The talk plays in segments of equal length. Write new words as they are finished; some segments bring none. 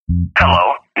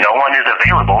Hello, no one is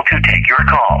available to take your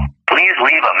call. Please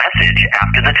leave a message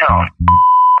after the tone.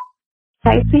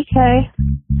 Hey, TK.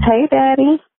 Hey,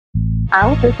 Daddy. I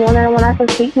was just wondering when I can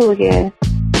see you again.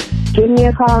 Give me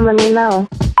a call and let me know.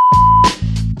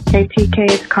 Hey,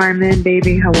 TK, it's Carmen.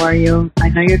 Baby, how are you? I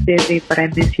know you're busy, but I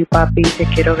miss you, papi. Te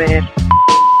quiero ver.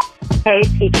 Hey,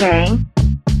 TK.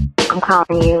 I'm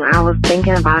calling you. I was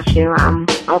thinking about you. I'm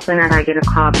hoping that I get a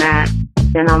call back.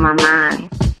 Been on my mind.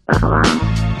 So,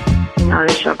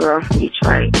 it's your girl from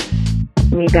Detroit.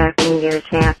 Me back when you get a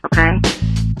chance, okay?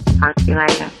 Talk to you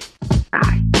later.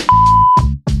 Bye.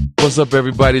 What's up,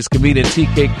 everybody? It's comedian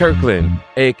TK Kirkland,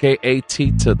 a.k.a.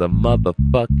 T to the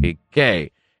motherfucking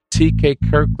K. TK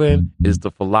Kirkland is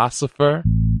the philosopher.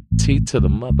 T to the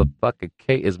motherfucking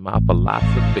K is my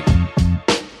philosophy.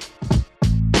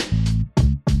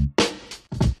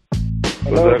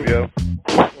 What's up, yo?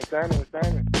 What's happening?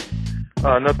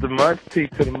 Nothing much. T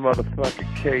to the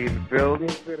motherfucking K in the building.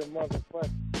 To the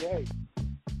motherfucking K.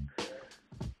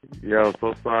 Yo,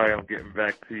 so sorry I'm getting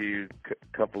back to you a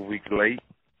couple weeks late.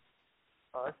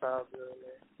 Oh, that sounds good,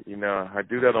 man. You know, I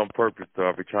do that on purpose, though.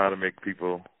 I be trying to make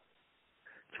people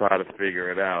try to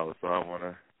figure it out. So I want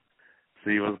to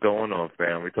see what's going on,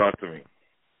 family. Talk to me.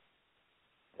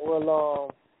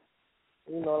 Well,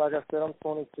 like I said, I'm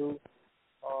 22.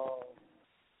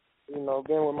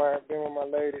 Been with my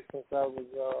lady since I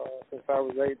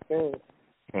was 18.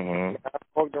 Mhm. I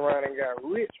fucked around and got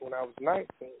rich when I was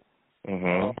 19.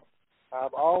 Mhm.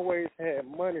 I've always had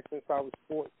money since I was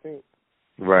 14.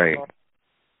 Right.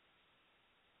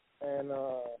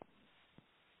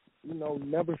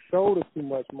 Never showed her too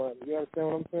much money. You understand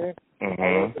what I'm saying? Mhm.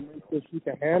 I wanted to make sure she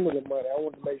could handle the money. I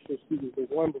wanted to make sure she was the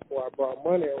one before I brought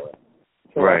money around.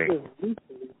 So right. I just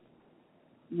recently,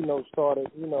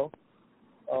 started,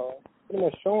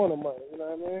 showing her money. You know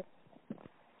what I mean?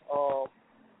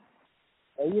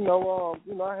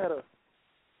 I had a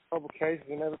couple cases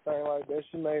and everything like that.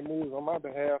 She made moves on my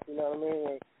behalf. You know what I mean?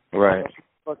 When, right. She was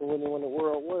fucking with me when the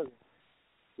world wasn't.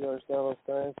 You understand what I'm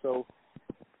saying? So,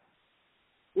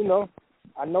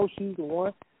 I know she's the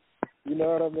one. You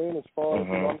know what I mean? As far as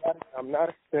I'm not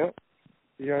a simp.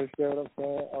 You understand what I'm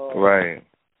saying? Right.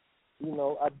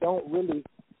 I don't really.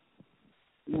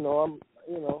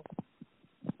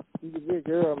 She's a big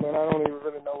girl, man. I don't even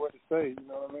really know what to say. You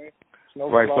know what I mean? No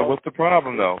right. flaws. So what's the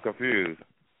problem, though? Confused.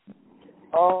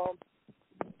 Well,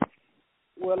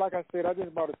 like I said, I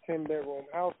just bought a 10-bedroom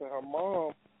house, and her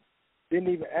mom didn't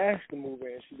even ask to move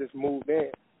in. She just moved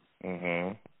in.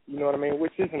 Mhm. You know what I mean?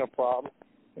 Which isn't a problem.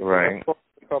 Right. I spoke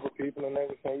to a couple of people, and they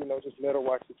were saying, just let her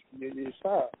watch your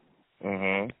side.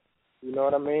 Mhm. You know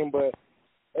what I mean? But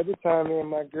every time me and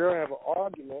my girl have an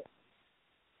argument,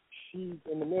 she's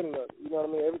in the middle of it. You know what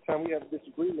I mean? Every time we have a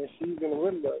disagreement, she's in the middle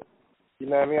of it. You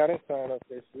know what I mean? I didn't sign up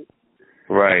for that shit.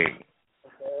 Right.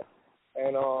 Okay?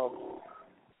 And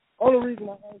only reason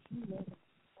I asked you, man.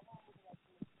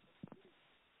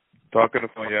 Talk on the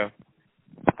phone, yeah.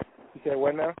 You said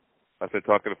what now? I said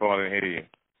talk on the phone. I didn't hear you.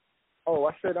 Oh,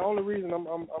 I said the only reason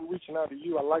I'm reaching out to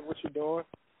you, I like what you're doing.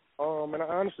 And I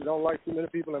honestly don't like too many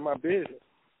people in my business.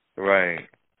 Right.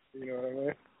 You know what I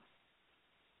mean?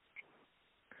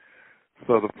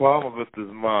 So the problem with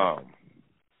this mom,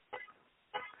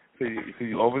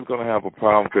 you're always going to have a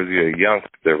problem because you're a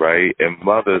youngster, right? And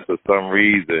mothers, for some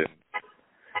reason,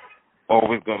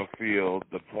 always going to feel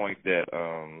the point that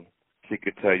she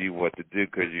could tell you what to do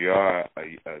because you are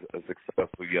a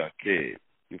successful young kid.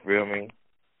 You feel me?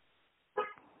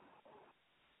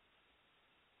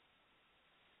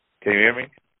 Can you hear me?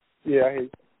 Yeah, I hear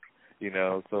you.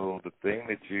 So the thing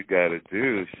that you got to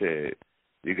do,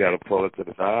 you got to pull her to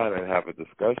the side and have a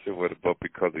discussion with her, but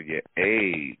because of your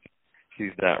age,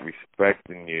 she's not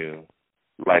respecting you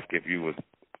like if you was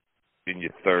in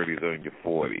your 30s or in your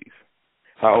 40s.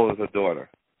 How old is her daughter?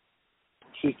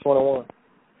 She's 21.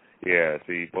 Yeah,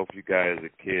 see, both of you guys are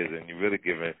kids, and you're really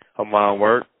giving her mom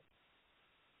work.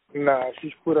 Nah,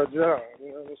 she's quit her job.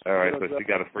 All right, so she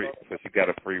got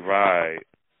a free ride.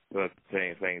 So at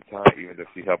the same time, even though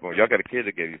she helping, y'all got a kid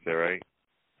together, you said, right?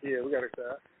 Yeah, we got a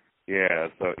child. Yeah,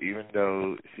 so even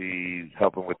though she's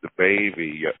helping with the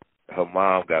baby, her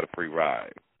mom got a free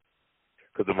ride.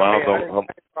 Because the mom I didn't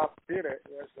volunteer that.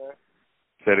 You understand?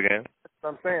 Say it again. That's what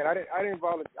I'm saying. I didn't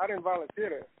volunteer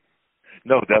that.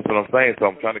 No, that's what I'm saying. So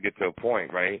I'm trying to get to a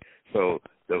point, right? So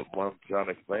what I'm trying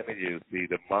to explain to you, see,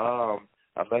 the mom,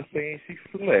 I'm not saying she's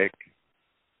slick,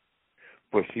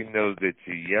 but she knows that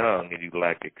you're young and you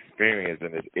lack experience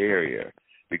in this area.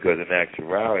 Because in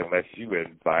actuality, unless you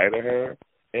invited her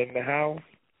in the house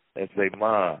and say,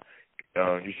 Mom,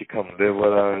 you should come live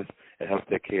with us and help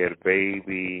take care of the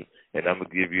baby, and I'm going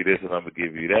to give you this and I'm going to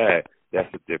give you that,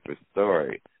 that's a different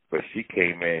story. But she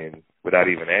came in without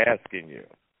even asking you.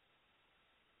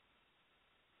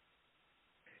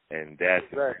 And that's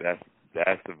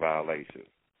a violation.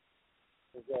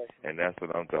 Exactly. And that's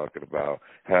what I'm talking about.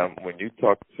 Have you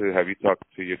talked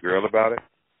to your girl about it?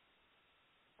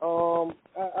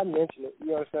 I mentioned it.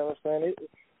 You understand what I'm saying?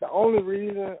 The only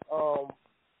reason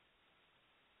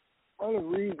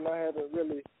I haven't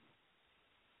really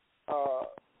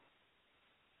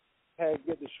had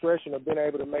good discretion or been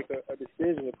able to make a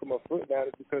decision to put my foot down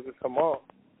is because it's her mom.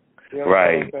 You know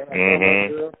right. What I'm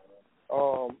saying?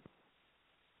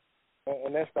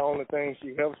 And that's the only thing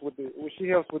she helps with. She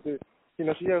helps with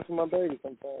my baby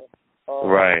sometimes.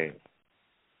 Right.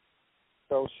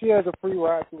 So she has a free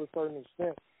ride to a certain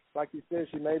extent. Like you said,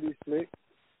 she may be slick.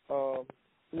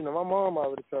 My mom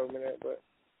already told me that, but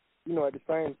at the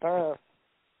same time,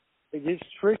 it gets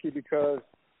tricky because,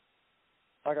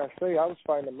 like I say, I was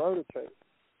fighting a murder case.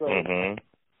 So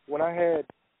when I had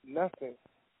nothing,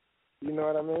 you know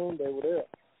what I mean? They were there.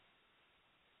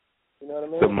 You know what I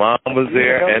mean? The mom was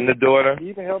there and the daughter? She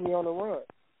even helped me on the run.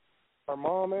 Her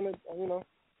mom and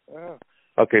yeah.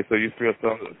 Okay, so you feel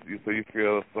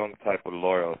some type of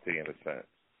loyalty in a sense.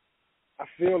 I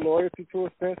feel loyalty to a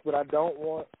sense, but I don't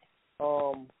want.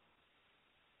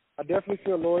 I definitely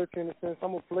feel loyalty in a sense.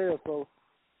 I'm a player, so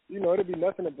it'll be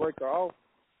nothing to break her off.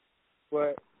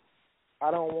 But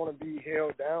I don't want to be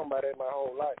held down by that my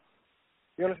whole life.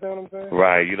 You understand what I'm saying?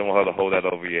 Right. You don't want her to hold that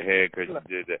over your head because you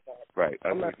did that. Right. I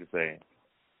know what you're saying.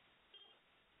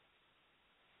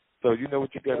 So you know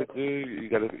what you got to do? You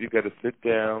got to sit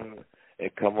down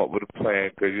and come up with a plan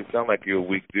because you sound like you're a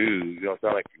weak dude. You don't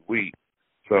sound like you're weak.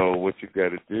 So what you got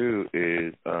to do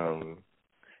is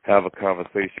have a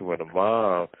conversation with a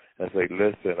mom and say,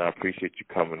 listen, I appreciate you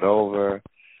coming over.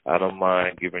 I don't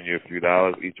mind giving you a few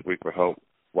dollars each week for help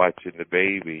watching the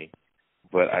baby.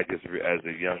 But I just, as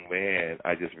a young man,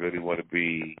 I just really want to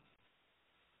be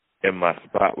in my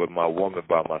spot with my woman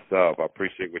by myself. I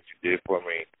appreciate what you did for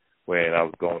me when I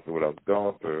was going through what I was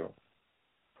going through.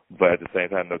 But at the same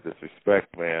time, no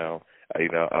disrespect, man.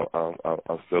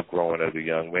 I'm still growing as a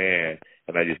young man,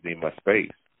 and I just need my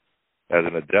space as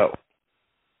an adult.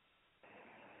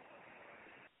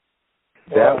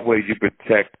 That way you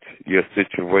protect your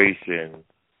situation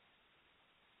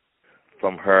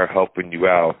from her helping you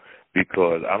out,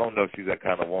 because I don't know if she's that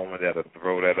kind of woman that'll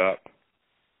throw that up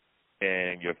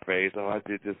in your face. Oh, I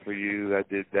did this for you. I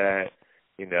did that.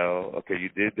 Okay, you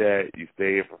did that. You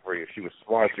stayed here for free. If she was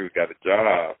smart, she would have got a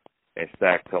job and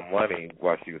stacked her money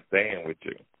while she was staying with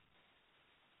you.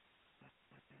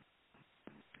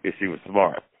 If she was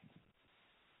smart.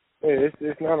 Yeah,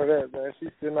 it's none of that, man.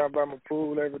 She's sitting out by my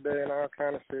pool every day and all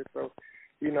kind of shit. So,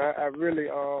 I really,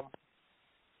 I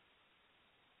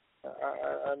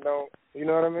don't, you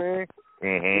know what I mean?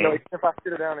 Mm-hmm. If I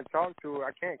sit her down and talk to her,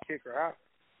 I can't kick her out.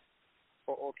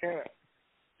 Or can I?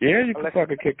 Yeah, you can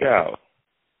fucking kick out.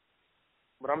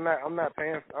 But I'm not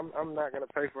paying. I'm not gonna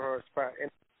pay for her spot.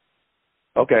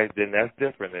 Okay, then that's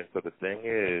different. And so the thing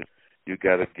is, you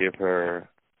got to give her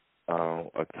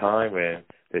a time in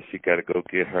that she got to go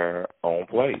get her own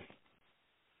place.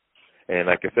 And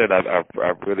like I said, I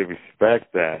really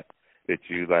respect that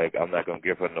you like. I'm not gonna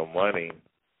give her no money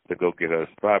to go get her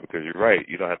a spot, because you're right.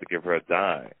 You don't have to give her a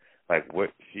dime. Like what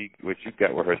you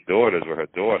got with her daughters, with her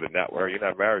daughter, not with her. You're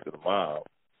not married to the mom.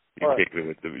 You kick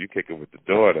it with the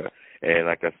daughter. And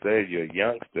like I said, you're a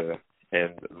youngster,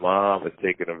 and mom is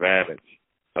taking advantage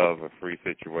of a free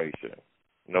situation.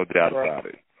 No doubt about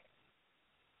it.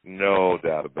 No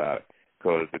doubt about it.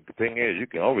 Because the thing is, you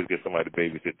can always get somebody to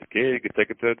babysit the kid. You can take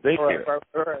it to the daycare.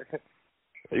 Right.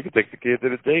 You can take the kid to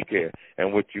the daycare.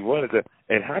 And what you want is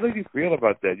and how do you feel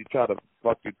about that? You try to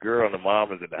fuck your girl and the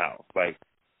mom is in the house. Like,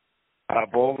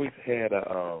 I've always had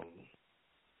an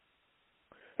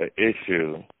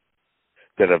issue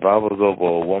that if I was over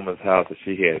a woman's house and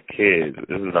she had kids,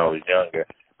 this is when I was younger,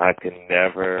 I could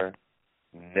never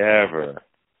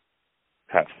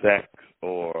have sex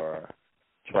or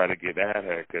try to get at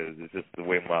her, because it's just the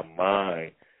way my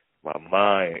mind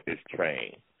is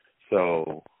trained.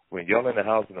 So when you're in the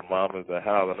house and the mom is in the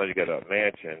house, I know you got a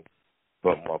mansion,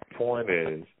 but my point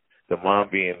is, the mom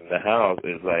being in the house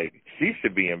is like, she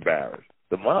should be embarrassed.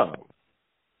 The mom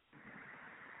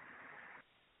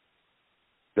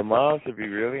should be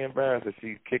really embarrassed that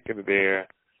she's kicking it there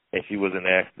and she wasn't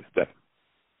asked to step.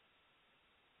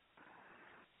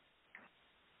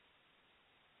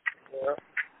 Yeah.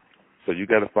 So you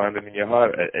got to find it in your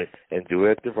heart and do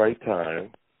it at the right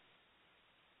time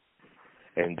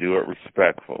and do it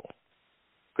respectful.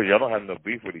 Because y'all don't have no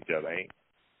beef with each other, ain't?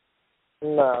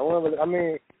 Nah, I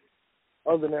mean,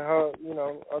 other than her,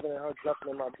 other than her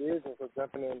jumping in my business or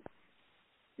jumping in,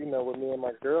 what me and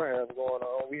my girl have going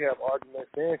on, we have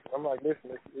arguments then. I'm like, listen,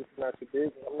 this is not your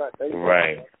business. I'm not dating.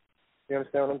 Right. You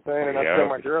understand what I'm saying? And I tell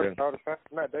my girl all the time,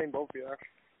 I'm not dating both of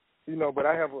y'all. But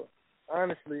I have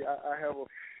honestly, I have a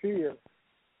fear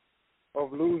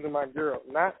of losing my girl.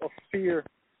 Not a fear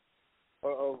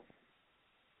of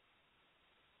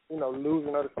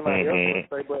losing her to somebody else,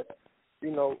 per se, but,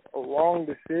 a wrong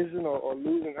decision or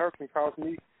losing her can cause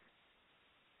me.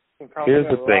 Here's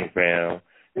the thing, fam.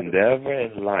 Never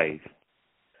in life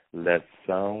let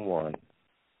someone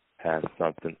have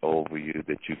something over you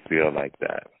that you feel like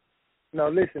that. No,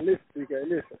 listen, DK,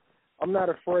 listen. I'm not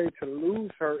afraid to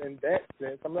lose her in that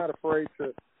sense. I'm not afraid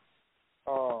to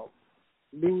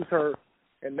lose her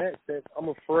in that sense. I'm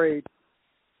afraid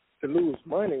to lose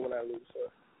money when I lose her.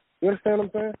 You understand what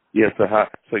I'm saying? Yes.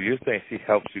 So you're saying she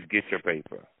helps you get your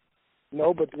paper?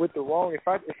 No, but with the wrong. If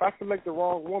I select the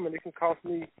wrong woman, it can cost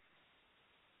me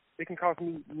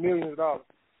millions of dollars.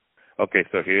 Okay,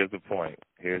 so here's the point.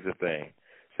 Here's the thing.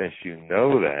 Since you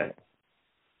know that,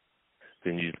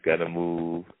 then you just got to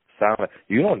move silent.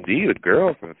 You don't need a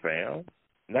girlfriend, fam.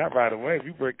 Not right away. If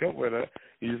you break up with her,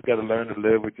 you just got to learn to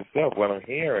live with yourself. What I'm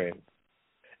hearing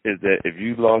is that if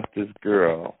you lost this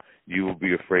girl, you will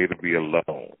be afraid to be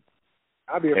alone.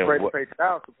 I'll be afraid to pay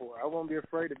child support. I won't be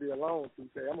afraid to be alone,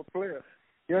 TK. I'm a player.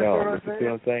 You understand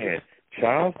what I'm saying?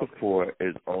 Child support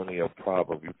is only a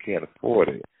problem. You can't afford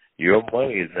it. Your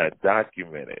money is not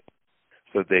documented,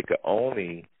 so they could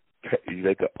only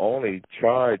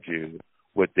charge you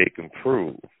what they can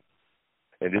prove.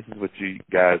 And this is what you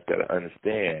guys got to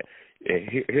understand. And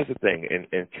here's the thing: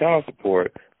 in child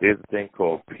support, there's a thing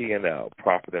called P&L,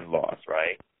 profit and loss,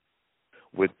 right?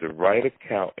 With the right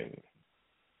accountant,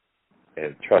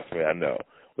 and trust me, I know,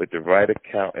 with the right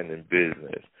accountant in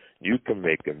business, you can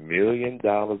make $1 million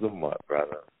a month,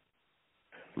 brother.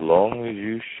 Long as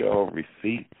you show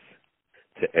receipts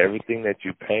to everything that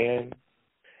you're paying,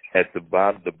 at the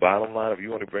bottom line, if you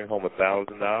want to bring home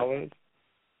 $1,000,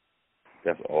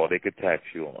 that's all they could tax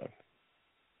you on.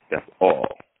 That's all.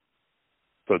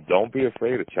 So don't be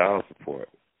afraid of child support,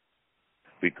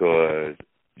 because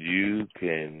you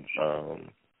can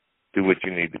do what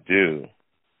you need to do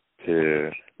to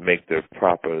make the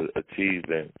proper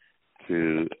achievement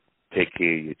to take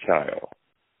care of your child.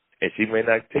 And she may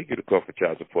not take you to court for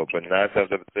child support, but 9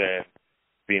 times out of 10,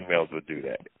 females will do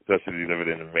that, especially if you live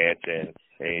in a mansion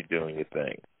and you're doing your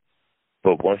thing.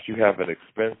 But once you have your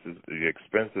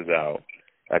expenses out,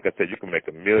 like I said, you can make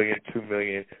 $1 million, $2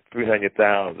 million,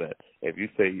 $300,000. If you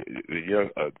say your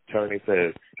attorney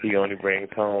says he only brings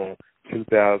home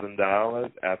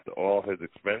 $2,000 after all his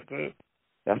expenses,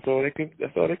 that's all they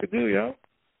could do, yo.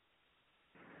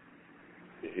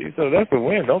 So that's a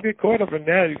win. Don't get caught up in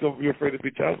that. You're going to be afraid to be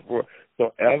child support.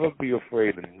 Don't ever be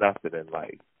afraid of nothing in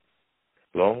life.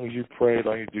 As long as you pray, as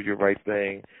long as you do your right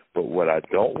thing. But what I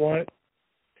don't want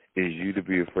is you to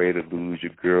be afraid to lose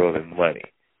your girl and money,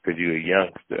 because you're a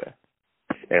youngster.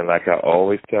 And like I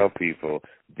always tell people,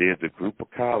 there's a group of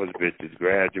college bitches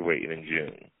graduating in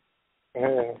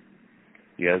June.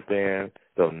 You understand?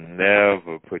 So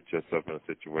never put yourself in a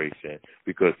situation,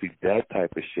 because, see, that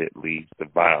type of shit leads to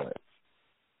violence.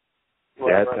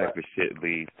 That type of shit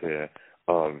leads to,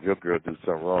 if your girl do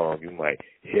something wrong, you might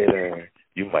hit her,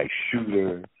 you might shoot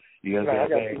her. You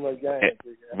understand what I'm saying?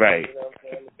 Right.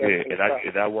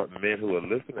 And I want men who are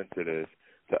listening to this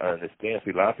to understand.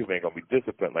 See, a lot of people ain't going to be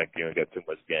disciplined like you and got too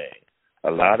much game.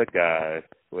 A lot of guys,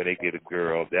 when they get a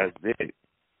girl, that's it.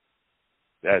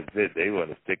 That's it. They want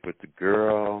to stick with the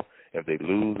girl. If they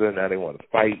lose her, now they want to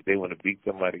fight. They want to beat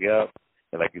somebody up.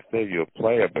 And like you said, you're a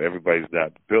player, but everybody's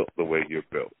not built the way you're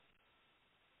built.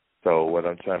 So what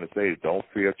I'm trying to say is, don't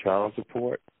fear child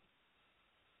support.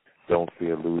 Don't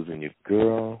fear losing your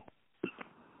girl.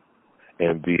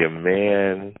 And be a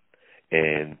man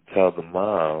and tell the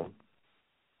mom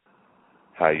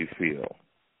how you feel.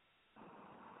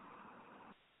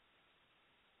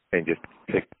 And just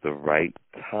pick the right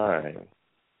time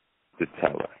to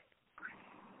tell her.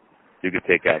 You could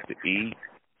take out to eat,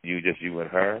 you and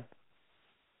her,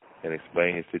 and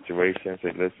explain your situation.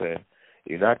 Say, listen,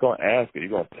 you're not going to ask her. You're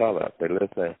going to tell her. Say,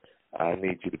 listen, I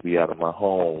need you to be out of my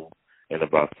home in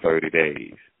about 30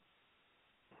 days.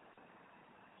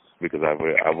 Because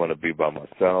I want to be by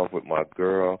myself with my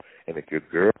girl. And if your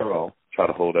girl try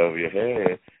to hold over your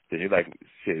head, then you're like,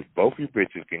 shit, both you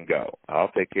bitches can go. I'll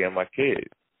take care of my kids.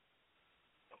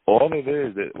 All it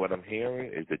is that what I'm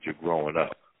hearing is that you're growing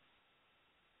up.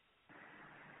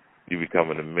 You're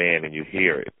becoming a man, and you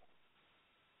hear it.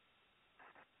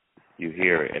 You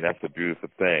hear it, and that's a beautiful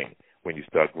thing when you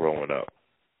start growing up.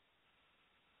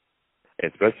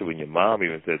 Especially when your mom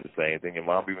even said the same thing. Your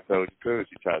mom even told you too.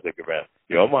 She's trying to take advantage.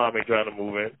 Your mom ain't trying to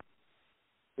move in.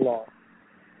 No.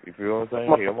 You feel what I'm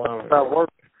saying? Your mom. Stop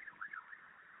working.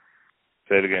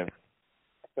 Say it again.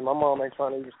 And my mom ain't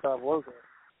trying to even stop working.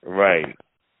 Right.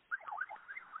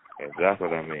 And that's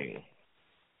what I mean.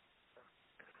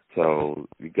 So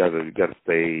you gotta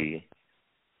stay.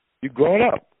 You growing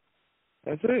up.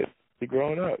 That's it. You're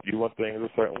growing up. You want things a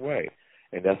certain way,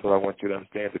 and that's what I want you to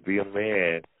understand. To be a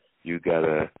man, you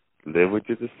gotta live with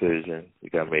your decision. You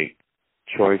gotta make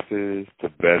choices to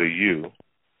better you.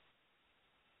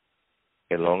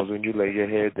 As long as when you lay your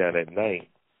head down at night,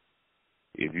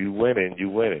 if you winning, you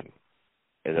winning,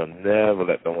 and they'll never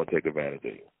let no one take advantage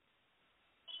of you.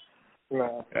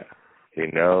 No.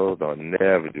 They'll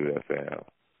never do that, fam.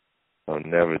 They'll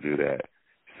never do that.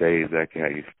 Say exactly how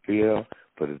you feel,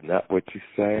 but it's not what you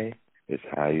say, it's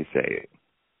how you say it.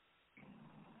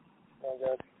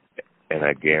 Okay. And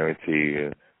I guarantee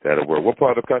you that'll work. What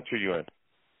part of the country are you in?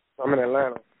 I'm in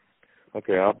Atlanta.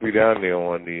 Okay, I'll be down there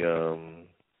on the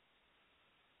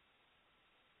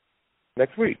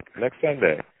next week, next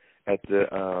Sunday, at the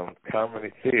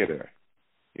Comedy Theater.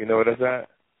 You know what that's at?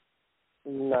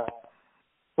 No.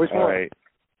 Which All one? right.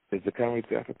 It's the Comedy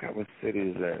Theater. I forgot what city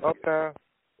is in. Uptown?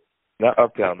 Not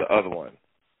Uptown, the other one.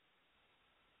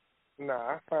 Nah,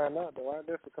 I find out though. I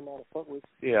definitely come out and fuck with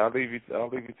you. Yeah, I'll leave you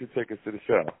 2 tickets to the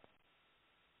show.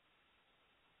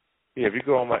 Yeah, if you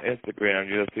go on my Instagram,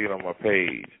 you'll see it on my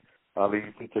page. I'll leave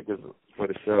you 2 tickets for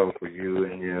the show for you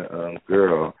and your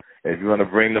girl. If you want to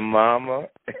bring the mama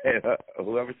and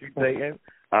whoever she's dating,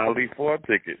 I'll leave 4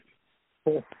 tickets.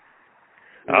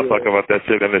 I'll talk about that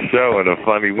shit in the show in a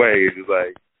funny way. It's just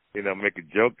like, make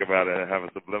a joke about it and have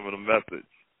a subliminal message.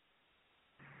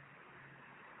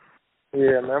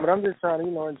 Yeah, man, but I'm just trying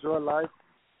to, enjoy life,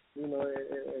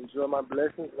 enjoy my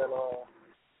blessings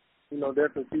and,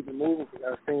 definitely keep it moving.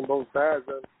 I've seen both sides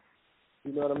of it.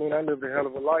 You know what I mean? I lived a hell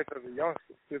of a life as a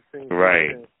youngster, 15, 16.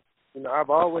 Right. I've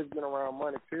always been around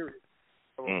money, period.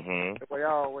 So Mm-hmm. the way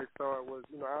I always saw it was,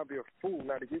 I'd be a fool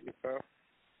not to get me stuff.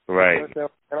 Right. And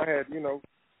I had,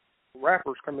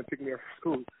 rappers come and pick me up from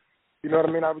school. You know what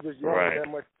I mean? I was just young Right.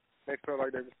 that much. They felt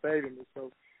like they were saving me.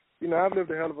 So, I've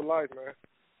lived a hell of a life, man.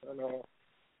 And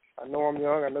I know I'm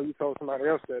young. I know you told somebody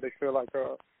else that. They feel like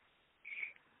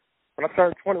when I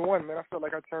turned 21, man, I felt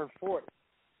like I turned 40.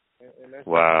 And that's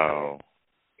wow.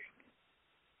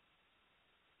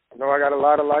 I know I got a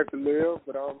lot of life to live,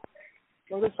 but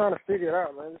I'm just trying to figure it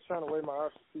out, man. Just trying to weigh my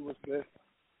options, see what's best.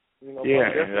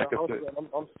 Yeah,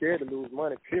 I'm scared to lose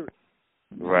money, period.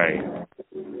 Right.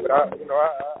 But I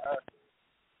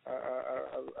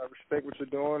respect what you're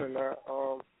doing, and I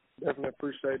definitely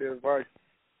appreciate the advice.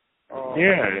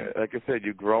 Yeah, like I said,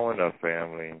 you're growing up,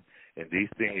 family, and these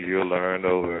things you'll learn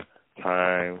over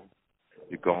time.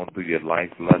 You're going through your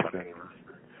life lessons.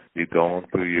 You're going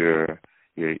through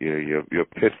your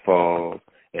pitfalls,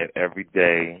 and every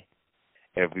day,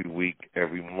 every week,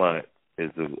 every month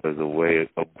is a way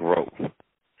of growth.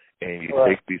 And you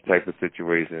take these type of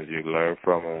situations, you learn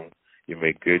from them, you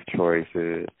make good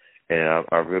choices, and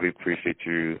I really appreciate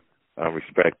you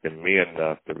respecting me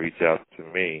enough to reach out to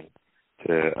me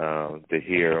to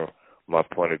hear my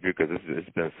point of view, because it's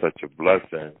been such a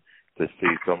blessing to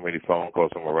see so many phone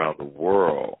calls from around the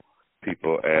world,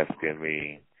 people asking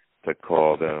me to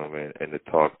call them and to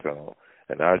talk to them.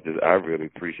 And I really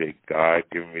appreciate God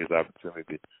giving me this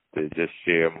opportunity to just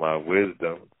share my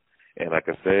wisdom. And like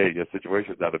I said, your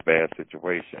situation is not a bad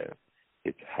situation.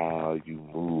 It's how you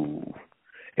move.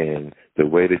 And the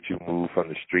way that you move from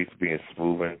the streets, being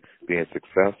smooth and being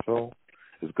successful,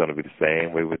 is going to be the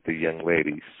same way with the young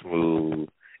lady, smooth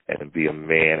and be a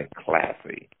man and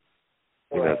classy.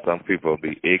 Some people will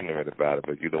be ignorant about it,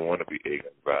 but you don't want to be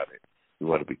ignorant about it. You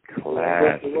want to be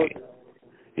classy.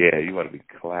 Yeah, you want to be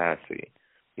classy,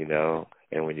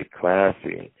 And when you're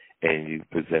classy and you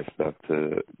present stuff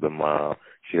to the mom,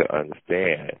 she'll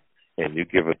understand. And you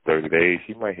give her 30 days,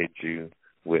 she might hit you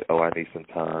with, I need some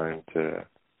time to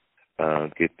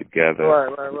get together.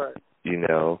 Right.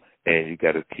 And you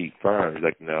got to keep firm. It's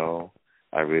like, no,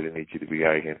 I really need you to be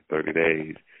out here in 30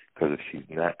 days, because if she's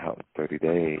not out in 30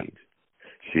 days,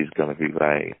 she's going to be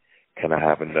like, can I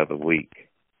have another week?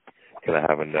 Can I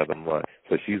have another month?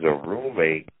 So she's a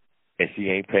roommate, and she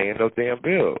ain't paying no damn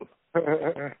bills.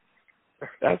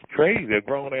 That's crazy, a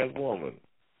grown-ass woman.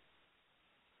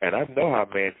 And I know how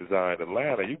mansions are in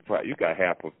Atlanta. You got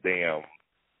half a damn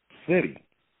city.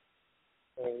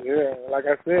 Yeah, like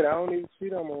I said, I don't even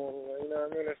cheat on my woman. You know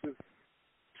what I mean? That's just,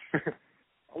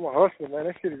 I'm a hustler, man.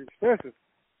 That shit is expensive.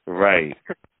 Right.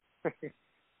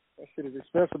 That shit is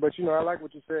expensive, but I like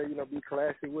what you said. Be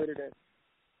classy with it,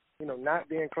 not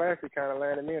being classy kind of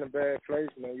landed me in a bad place,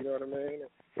 man. You know what I mean?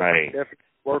 Right. Definitely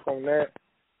work on that,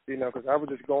 because I was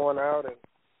just going out and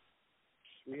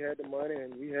we had the money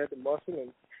and we had the muscle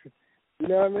and, you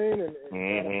know what I mean? And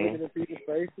looking in people's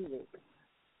faces and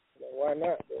why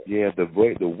not? Bro? Yeah, the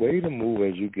way to move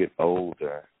as you get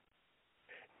older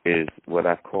is what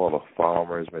I call a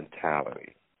farmer's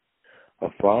mentality. A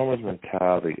farmer's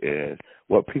mentality is,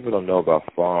 what people don't know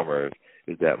about farmers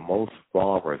is that most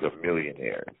farmers are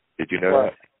millionaires. Did you know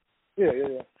that?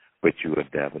 Yeah. But you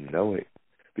would never know it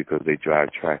because they drive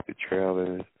tractor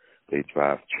trailers, they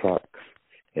drive trucks,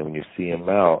 and when you see them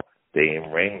out, they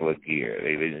in Wrangler gear,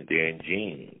 they're in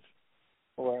jeans.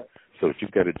 Right. So what you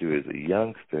got to do as a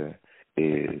youngster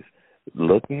is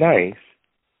look nice,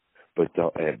 but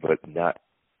not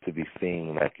to be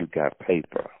seen like you got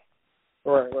paper.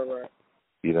 Right.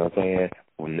 You know what I'm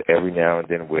saying? Every now and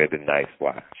then wear the nice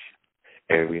watch.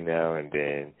 Every now and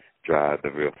then drive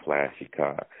the real flashy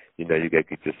car. You got to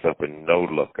get yourself a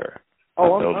no-looker.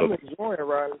 Oh, I'm enjoying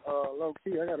riding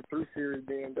low-key. I got a 3 Series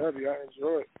BMW. I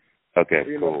enjoy it. Okay,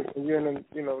 cool. And you're in,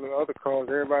 the other cars,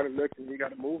 everybody looking, you got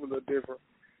to move a little different.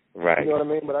 Right. You know what I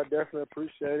mean? But I definitely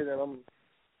appreciate it, and I'm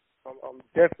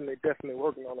definitely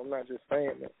working on it. I'm not just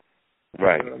saying that.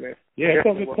 Right. You know what I mean? Yeah, it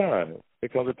comes a time.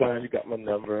 It comes a time. You got my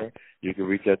number. You can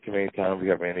reach out to me anytime. If you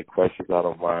have any questions, I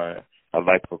don't mind. I'd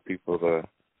like for people to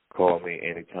call me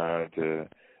anytime to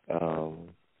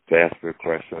ask me a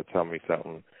question or tell me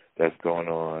something that's going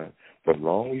on. But as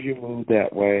long as you move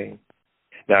that way.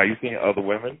 Now, are you seeing other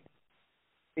women?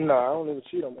 No, I don't even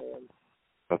cheat on my women.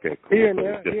 Okay, cool. Here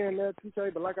and there,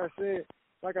 TK, but like I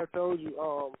told you,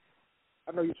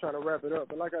 I know you're trying to wrap it up,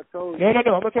 but like I told you. No,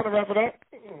 I'm not trying to wrap it up.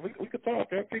 We could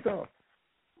talk, man. Keep going.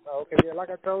 Okay, yeah, like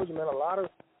I told you, man, a lot of,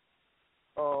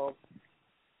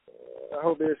 I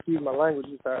hope they excuse my language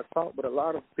as I talk, but a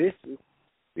lot of bitches,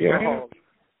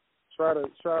 try to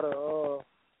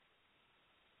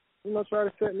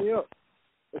set me up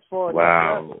as far as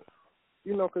wow.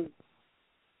 Because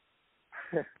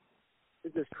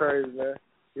it's just crazy, man.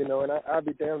 And I'd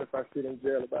be damned if I sit in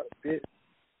jail about a bitch.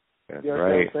 That's you know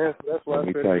right. what I'm saying? So that's why Let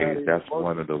me tell you, that's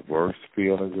one of the worst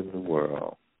feelings in the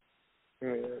world.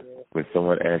 Yeah. When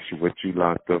someone asks you what you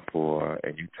locked up for,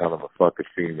 and you tell them a fucking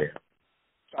female.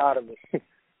 Out of it.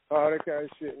 All that kind of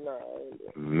shit, nah.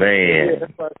 Man. Yeah,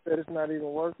 that's why I said it's not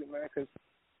even worth it, man, because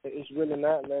it's really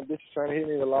not, man. Bitches trying to hit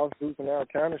me with lawsuits and all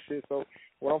kind of shit. So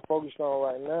what I'm focused on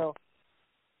right now,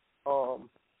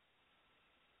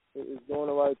 is doing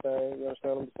the right thing. You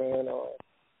understand what I'm saying?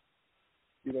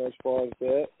 As far as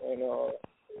that, and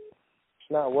it's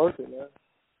not worth it, man.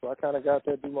 So I kind of got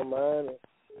that through my mind,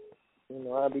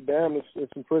 and I'd be damned if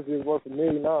some pussy is worth $1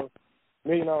 million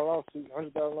lawsuit,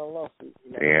 $100,000 lawsuit.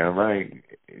 Yeah, right.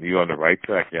 You're on the right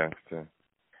track, youngster.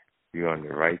 You're on the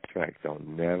right track.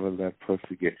 Don't never let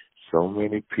pussy get. So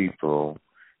many people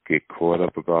get caught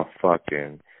up about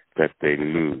fucking that they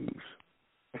lose.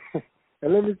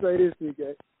 And let me say this,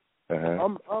 CK. Uh-huh.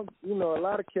 I'm a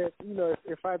lot of cats,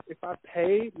 if I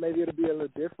paid, maybe it'll be a little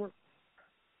different.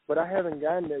 But I haven't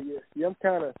gotten there yet. See, I'm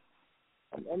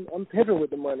pimping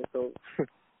with the money, so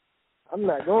I'm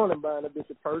not going and buying a bitch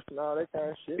a purse and all that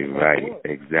kind of shit. Right,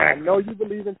 exactly. I know you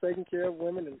believe in taking care of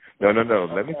women. And no.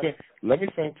 Let me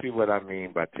explain to you what I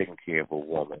mean by taking care of a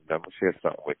woman. I'm gonna share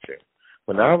something with you.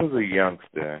 When I was a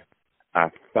youngster, I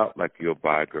felt like you'll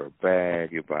buy a girl a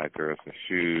bag, you'll buy a girl some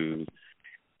shoes.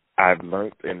 I've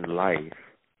learned in life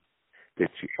that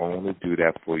you only do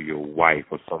that for your wife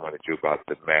or someone that you're about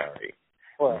to marry,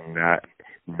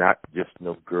 not just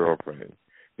no girlfriend.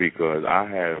 Because I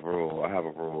have a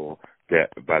rule that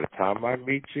by the time I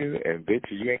meet you, and bitch,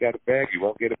 you ain't got a bag, you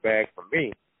won't get a bag from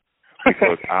me.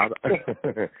 Because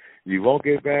you won't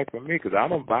get a bag from me because I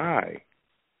don't buy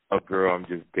a girl I'm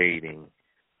just dating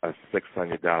a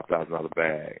 $600,000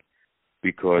 bag.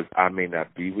 Because I may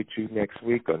not be with you next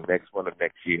week or next one or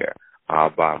next year. I'll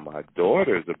buy my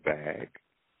daughters a bag.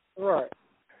 Right.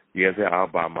 Yes, I'll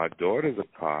buy my daughters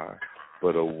a car.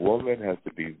 But a woman has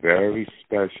to be very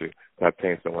special. I'm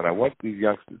telling you, so when I want these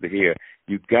youngsters to hear,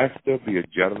 you got to still be a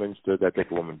gentleman. You still got to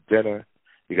take a woman to dinner.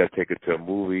 You got to take her to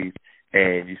movies.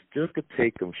 And you still could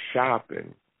take them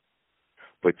shopping,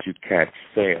 but you catch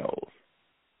sales.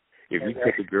 If you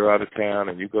take a girl out of town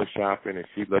and you go shopping and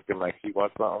she looking like she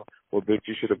wants something, well, bitch,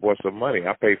 you should have bought some money.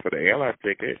 I paid for the airline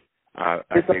ticket. I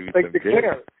gave you some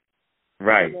dinner.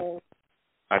 Right.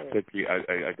 I took you.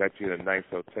 I got you in a nice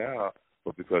hotel,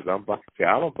 but because I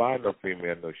don't buy no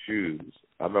female no shoes.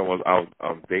 I remember I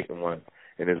was dating one,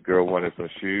 and this girl wanted some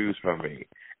shoes from me,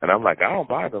 and I'm like, I don't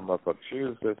buy them motherfucking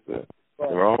shoes, sister. The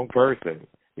wrong person.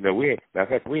 Matter of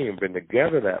fact, we ain't been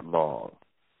together that long.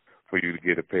 for you to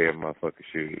get a pair of motherfucking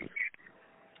shoes.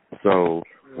 So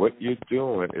what you're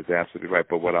doing is absolutely right.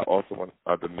 But what I also want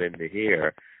other men to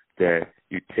hear, that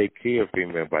you take care of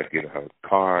female by getting her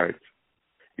cards.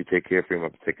 You take care of female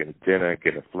by taking her dinner,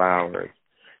 getting her flowers.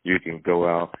 You can go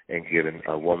out and get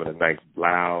a woman a nice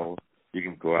blouse. You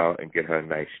can go out and get her a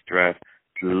nice dress.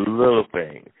 Little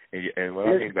things. And what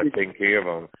I mean by taking care of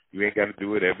them, you ain't got to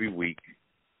do it every week.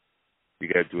 You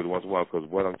got to do it once in a while, because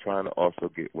what I'm trying to also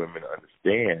get women to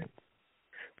understand,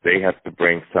 they have to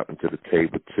bring something to the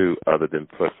table too, other than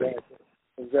pussy.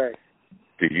 Exactly.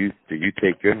 Do you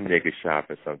take your nigga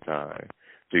shopping sometime?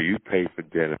 Do you pay for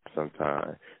dinner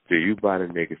sometime? Do you buy the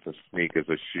nigga some sneakers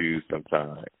or shoes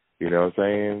sometime? You know what I'm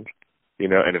saying? You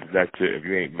know, and if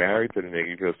you ain't married to the nigga,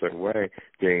 you feel a certain way,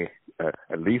 then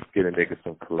at least get a nigga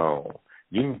some cologne.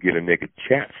 You can get a nigga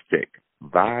chapstick,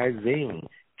 Visine,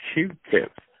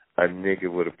 Q-tips. A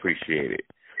nigga would appreciate it.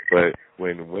 But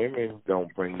when women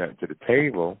don't bring nothing to the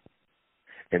table,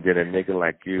 and then a nigga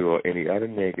like you or any other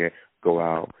nigga go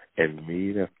out and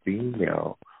meet a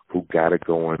female who got it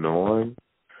going on,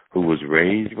 who was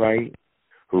raised right,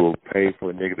 who will pay for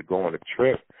a nigga to go on a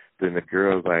trip, then the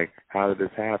girl's like, how did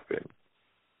this happen?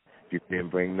 You didn't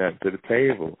bring nothing to the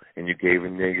table, and you gave a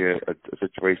nigga a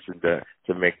situation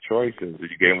to make choices.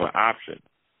 You gave him an option.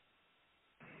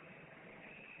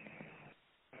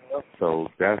 So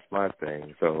that's my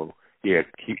thing. So, yeah,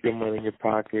 keep your money in your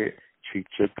pocket. Treat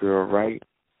your girl right.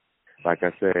 Like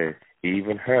I said,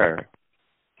 even her,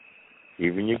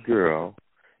 even your girl,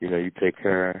 you know, you take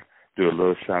her, do a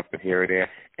little shopping here and there,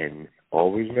 and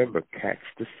always remember, catch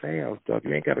the sales, dog.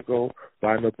 You ain't got to go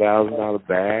buy no $1,000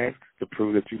 bag to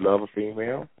prove that you love a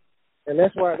female. And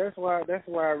that's why I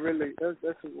really,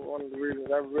 that's one of the reasons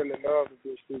I really love the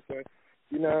bitch, because,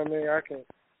 you know what I mean,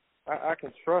 I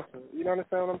can trust her. You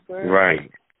understand what I'm saying?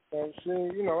 Right. And she,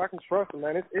 you know, I can trust her,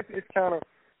 man. It's kind of,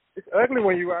 it's ugly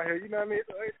when you out here. You know what I mean?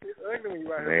 It's ugly when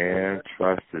you out here. Man,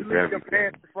 trust is everything. You leave your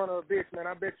pants in front of a bitch, man.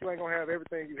 I bet you ain't gonna have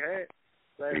everything you had.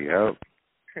 Like,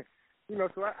 yep. You know,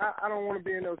 so I don't want to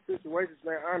be in those situations,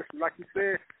 man. Honestly, like you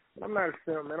said, I'm not a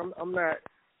simp, man. I'm not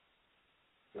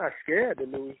scared to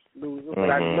lose, but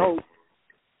I know,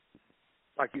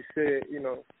 like you said, you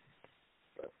know,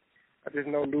 I just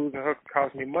know losing her could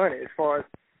cost me money. As far as,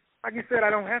 like you said, I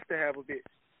don't have to have a bitch.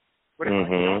 But if I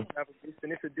don't have a bitch,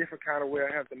 then it's a different kind of way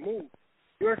I have to move.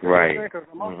 You understand what I'm saying? Because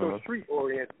I'm also street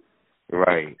oriented.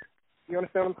 Right. You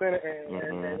understand what I'm saying?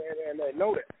 And they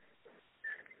know that.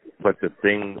 But the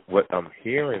thing, what I'm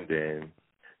hearing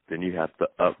then you have to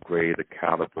upgrade the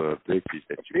caliber of bitches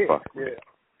that you fuck with.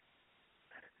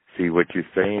 Yeah. See, what you're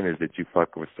saying is that you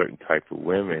fuck with certain type of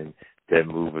women that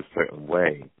move a certain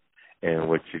way. And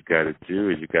what you got to do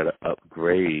is you got to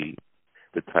upgrade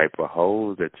the type of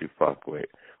hoes that you fuck with.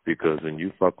 Because when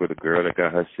you fuck with a girl that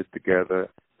got her shit together,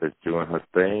 that's doing her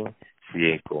thing, she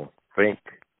ain't going to think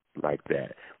like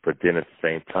that. But then at the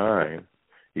same time,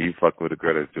 you fuck with a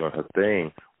girl that's doing her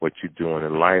thing, what you doing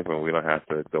in life, and we don't have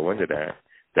to go into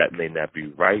that may not be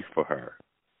right for her.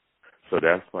 So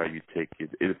that's why you take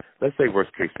let's say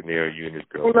worst case scenario, you and this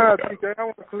girl. Well, I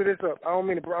want to clear this up. I don't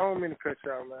mean to cut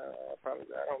you out, man. I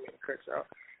apologize. I don't mean to cut you out,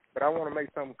 but I want to make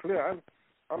something clear.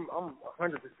 I'm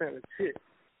 100% legit.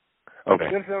 Okay.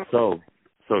 So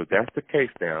that's the case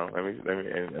now. Let me.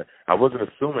 And I wasn't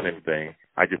assuming anything.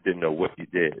 I just didn't know what you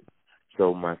did.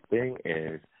 So my thing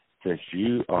is, since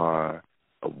you are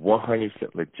 100%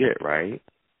 legit, right?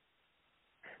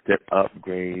 Then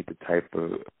upgrade the type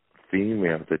of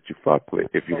females that you fuck with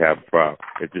if you have a problem.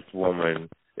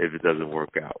 If it doesn't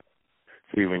work out.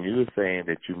 See, when you were saying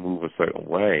that you move a certain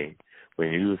way,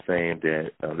 when you were saying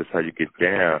that this is how you get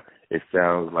down, it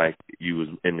sounds like you was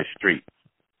in the streets.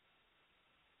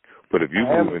 But if you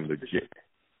move in legit,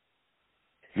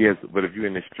 yes. But if you're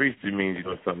in the streets, it means you're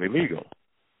doing something illegal.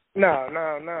 No.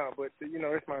 But you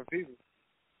know, it's my people.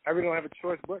 I really don't have a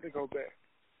choice but to go back.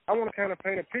 I want to kind of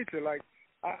paint a picture. Like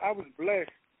I was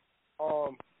blessed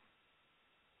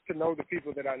to know the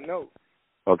people that I know.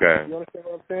 Okay. You understand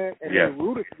what I'm saying? And yes. they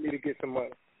rooted for me to get some money.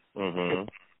 Mm-hmm.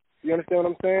 You understand what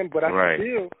I'm saying? But right.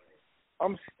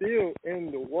 I'm still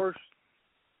in the worst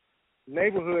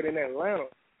neighborhood in Atlanta,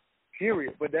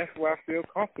 period. But that's where I feel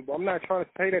comfortable. I'm not trying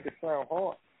to say that to sound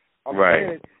hard. I'm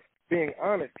saying it being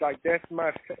honest. Like, that's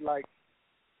my, like,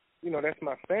 you know, that's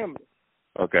my family.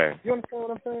 Okay. You understand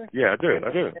what I'm saying? Yeah, I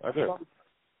do.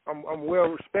 I'm well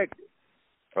respected.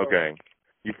 Okay.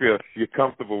 You feel you're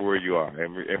comfortable where you are,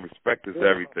 and respect is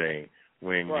everything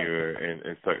when you're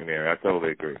in certain areas. I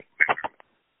totally agree.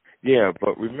 Yeah,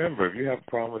 but remember, if you have a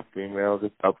problem with females,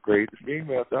 just upgrade the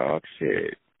female, dog.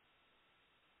 Shit.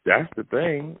 That's the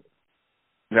thing.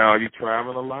 Now, are you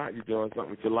traveling a lot? You doing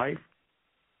something with your life?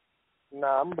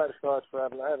 Nah, I'm about to start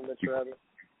traveling. I haven't been traveling.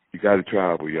 You got to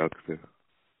travel, youngster.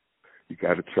 You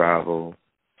got to travel.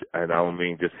 And I don't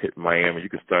mean just hit Miami. You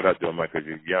can start out doing it because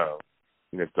you're young.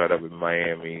 You know, start out with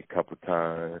Miami a couple of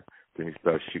times. Then you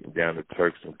start shooting down to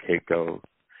Turks and Caicos.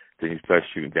 Then you start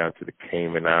shooting down to the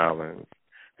Cayman Islands.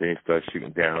 Then you start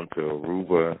shooting down to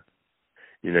Aruba.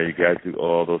 You know, you got to do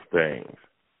all those things.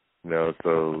 You know,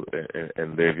 so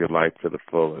and live your life to the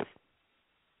fullest.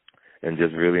 And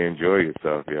just really enjoy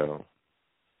yourself, yo.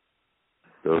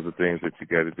 Those are things that you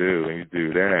got to do. When you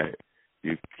do that,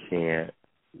 you can't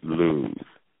lose.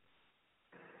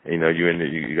 You know,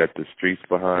 you got the streets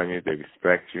behind you. They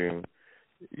respect you.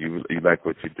 You like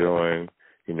what you're doing.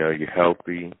 You know, you're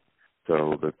healthy.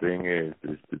 So the thing is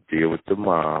to deal with the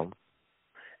mom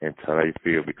and tell her how you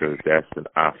feel, because that's an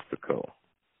obstacle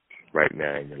right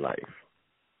now in your life.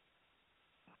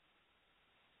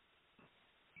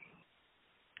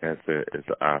 That's it. It's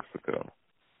an obstacle.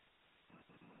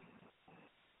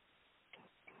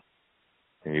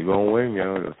 And you're going to win,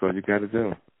 yo. That's all you got to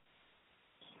do.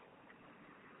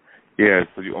 Yeah,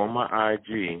 so you're on my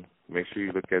IG. Make sure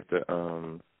you look at the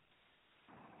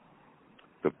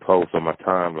post on my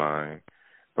timeline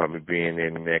about me being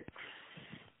there next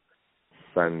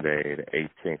Sunday, the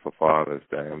 18th, for Father's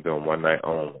Day. I'm doing one night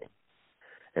only.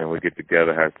 And we get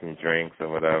together, have some drinks or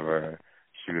whatever,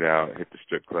 shoot out, hit the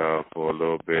strip club for a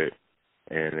little bit,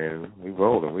 and then we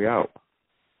rolling. We out.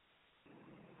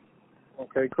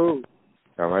 Okay, cool.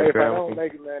 All right, hey, if family? I don't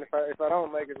make it, man, if I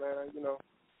don't make it, man, you know,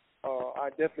 I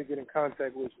definitely get in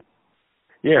contact with you.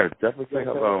 Yeah, definitely say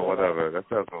hello, whatever.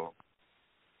 That's all.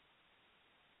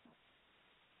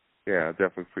 Yeah, I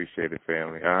definitely appreciate it,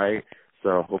 family. All right.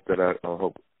 So I hope that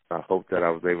I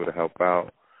was able to help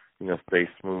out. You know, stay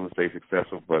smooth, stay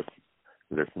successful, but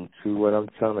listen to what I'm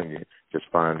telling you. Just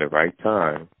find the right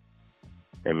time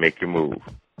and make your move.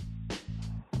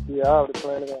 Yeah, I already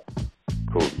planned it out.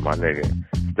 Cool, my nigga.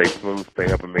 Stay smooth,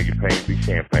 stay up, and make your pain be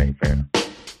champagne, fam.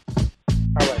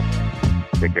 All right.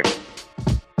 Take care.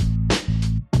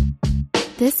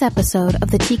 This episode of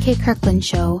the TK Kirkland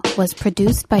Show was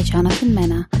produced by Jonathan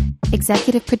Mena,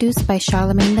 executive produced by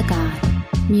Charlemagne the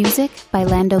God, music by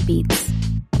Lando Beats.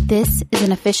 This is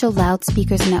an official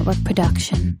Loudspeakers Network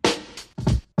production.